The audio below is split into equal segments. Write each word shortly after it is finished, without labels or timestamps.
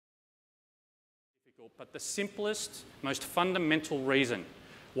But the simplest, most fundamental reason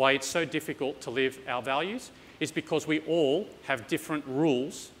why it's so difficult to live our values is because we all have different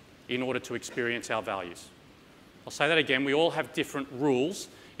rules in order to experience our values. I'll say that again, we all have different rules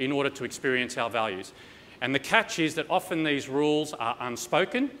in order to experience our values. And the catch is that often these rules are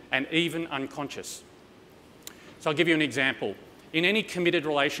unspoken and even unconscious. So I'll give you an example. In any committed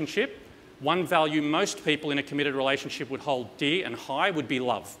relationship, one value most people in a committed relationship would hold dear and high would be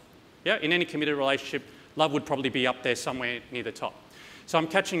love. Yeah, in any committed relationship, love would probably be up there somewhere near the top. So I'm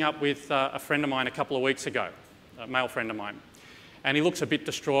catching up with a friend of mine a couple of weeks ago, a male friend of mine, and he looks a bit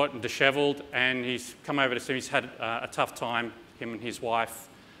distraught and dishevelled, and he's come over to see me. He's had a tough time, him and his wife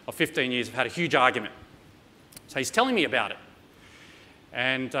of 15 years have had a huge argument. So he's telling me about it.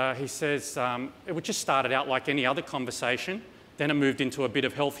 And he says, it just started out like any other conversation, then it moved into a bit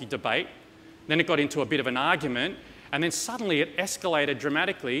of healthy debate, then it got into a bit of an argument, and then suddenly it escalated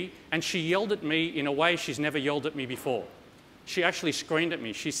dramatically, and she yelled at me in a way she's never yelled at me before. She actually screamed at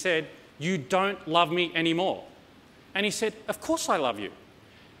me. She said, "You don't love me anymore." And he said, "Of course I love you."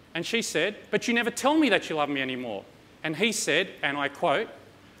 And she said, "But you never tell me that you love me anymore." And he said, and I quote,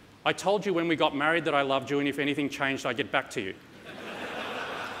 "I told you when we got married that I loved you, and if anything changed, I'd get back to you."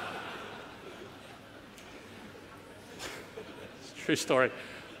 It's a true story.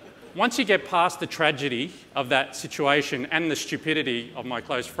 Once you get past the tragedy of that situation and the stupidity of my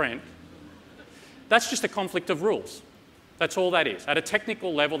close friend, that's just a conflict of rules. That's all that is. At a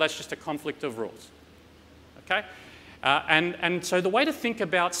technical level, that's just a conflict of rules. Okay? And so the way to think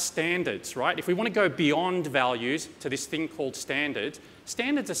about standards, right? If we want to go beyond values to this thing called standards,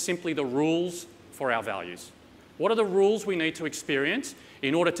 standards are simply the rules for our values. What are the rules we need to experience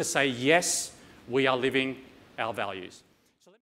in order to say, yes, we are living our values?